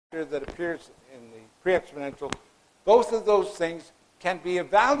that appears in the pre-exponential, both of those things can be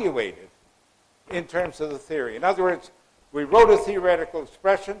evaluated in terms of the theory. In other words, we wrote a theoretical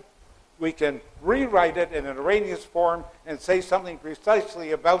expression, we can rewrite it in an Arrhenius form and say something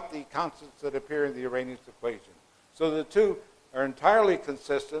precisely about the constants that appear in the Arrhenius equation. So the two are entirely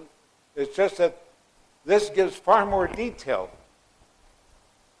consistent. It's just that this gives far more detail.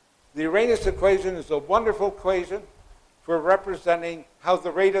 The Arrhenius equation is a wonderful equation for representing how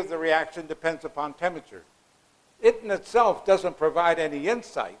the rate of the reaction depends upon temperature. It in itself doesn't provide any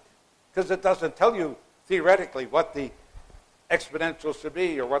insight because it doesn't tell you theoretically what the exponential should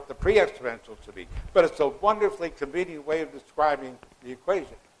be or what the pre-exponential should be. But it's a wonderfully convenient way of describing the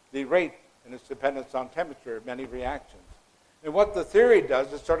equation, the rate and its dependence on temperature of many reactions. And what the theory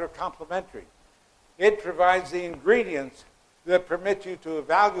does is sort of complementary. It provides the ingredients that permit you to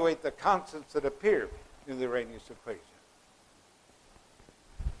evaluate the constants that appear in the Arrhenius equation.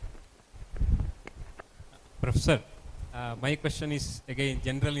 Professor, my question is again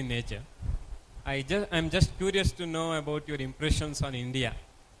general in nature. I'm just curious to know about your impressions on India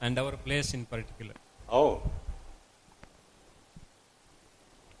and our place in particular. Oh.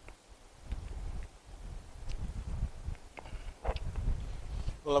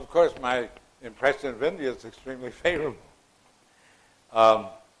 Well, of course, my impression of India is extremely favorable. I've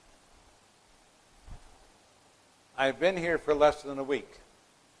been here for less than a week.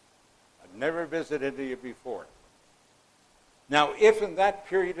 I've never visited India before. Now, if in that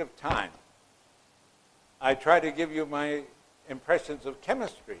period of time I try to give you my impressions of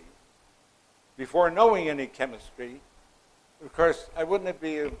chemistry before knowing any chemistry, of course, I wouldn't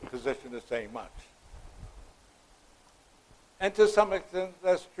be in a position to say much. And to some extent,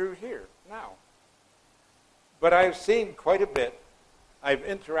 that's true here now. But I've seen quite a bit. I've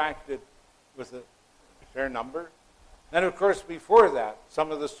interacted with a fair number. And of course, before that,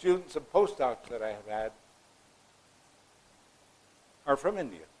 some of the students and postdocs that I have had are from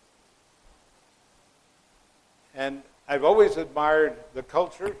India. And I've always admired the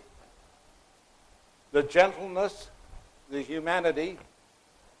culture, the gentleness, the humanity,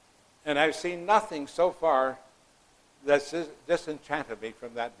 and I've seen nothing so far that's disenchanted me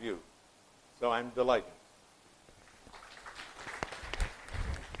from that view. So I'm delighted.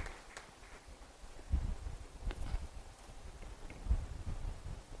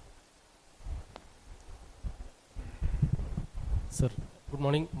 Sir, good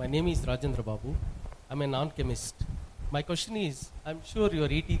morning. My name is Rajendra Babu. I'm a non-chemist. My question is, I'm sure your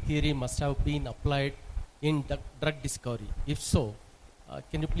ET theory must have been applied in drug discovery. If so,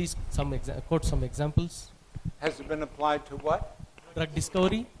 can you please quote some examples? Has it been applied to what? Drug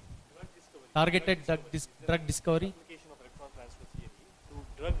discovery. Targeted drug discovery. Application of electron transfer theory to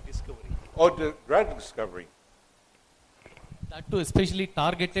drug discovery. Oh, to drug discovery. That too, especially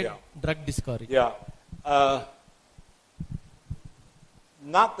targeted drug discovery. Yeah.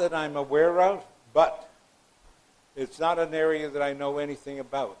 Not that I'm aware of, but it's not an area that I know anything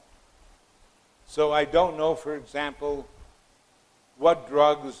about. So I don't know, for example, what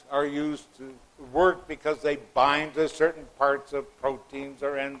drugs are used to work because they bind to certain parts of proteins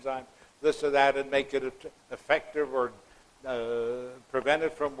or enzymes, this or that, and make it effective or prevent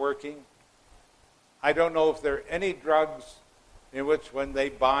it from working. I don't know if there are any drugs in which when they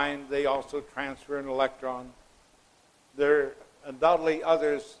bind, they also transfer an electron. There are undoubtedly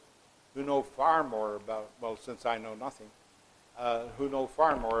others who know far more about, well, since I know nothing, who know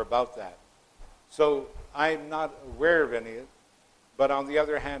far more about that. So I'm not aware of any, but on the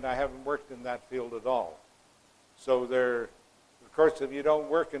other hand, I haven't worked in that field at all. So there, of course, if you don't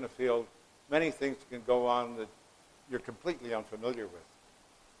work in a field, many things can go on that you're completely unfamiliar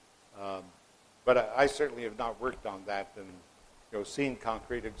with. But I certainly have not worked on that and seen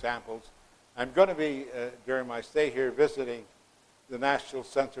concrete examples. I'm going to be, during my stay here, visiting the National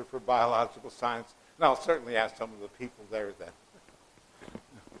Center for Biological Science, and I'll certainly ask some of the people there then.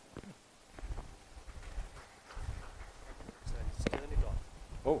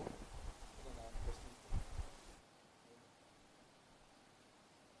 Oh.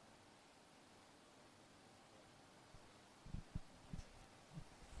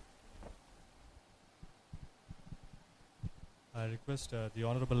 I request the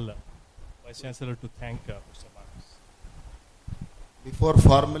Honorable Vice Chancellor to thank Mr. Marcus. Before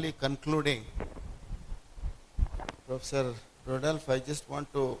formally concluding, Professor Rudolph, I just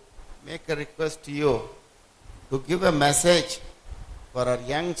want to make a request to you to give a message for our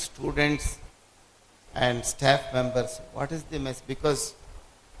young students and staff members. What is the message? Because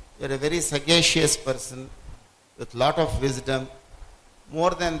you are a very sagacious person with a lot of wisdom.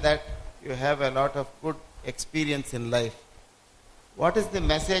 More than that, you have a lot of good experience in life. What is the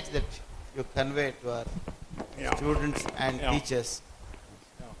message that you convey to our Yeah. students and Yeah. teachers?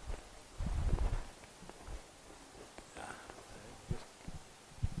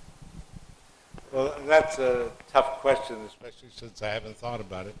 Well, that's a tough question, especially since I haven't thought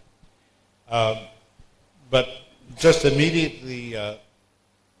about it. But just immediately,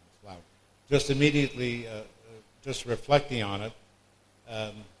 just reflecting on it.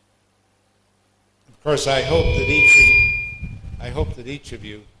 Of course, I hope that each of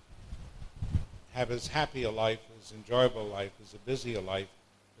you have as happy a life, as enjoyable a life, as busy a life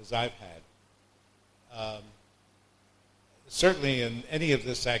as I've had. Certainly, in any of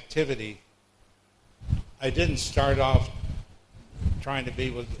this activity, I didn't start off trying to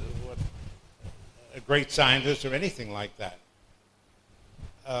be a great scientist or anything like that.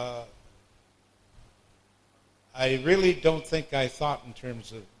 I really don't think I thought in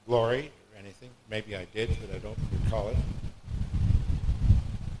terms of glory or anything. Maybe I did, but I don't recall it.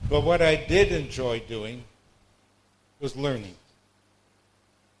 But what I did enjoy doing was learning.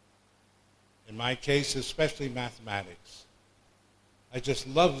 In my case, especially mathematics. I just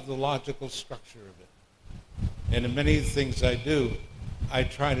loved the logical structure of it. And in many of the things I do, I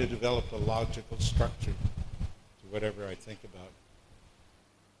try to develop a logical structure to whatever I think about.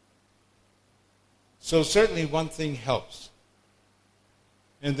 So certainly one thing helps.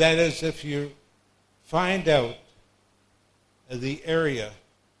 And that is if you find out the area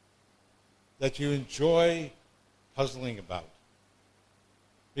that you enjoy puzzling about.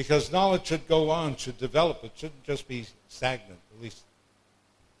 Because knowledge should go on, should develop. It shouldn't just be stagnant, at least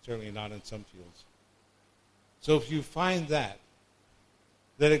certainly not in some fields. So if you find that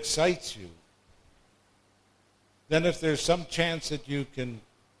excites you, then if there's some chance that you can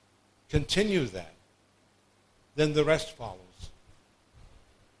continue that, then the rest follows.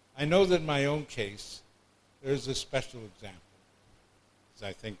 I know that in my own case, there's a special example as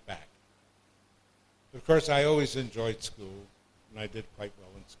I think back. Of course, I always enjoyed school, and I did quite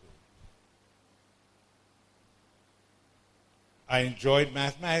well in school. I enjoyed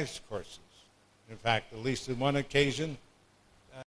mathematics courses. In fact, at least on one occasion,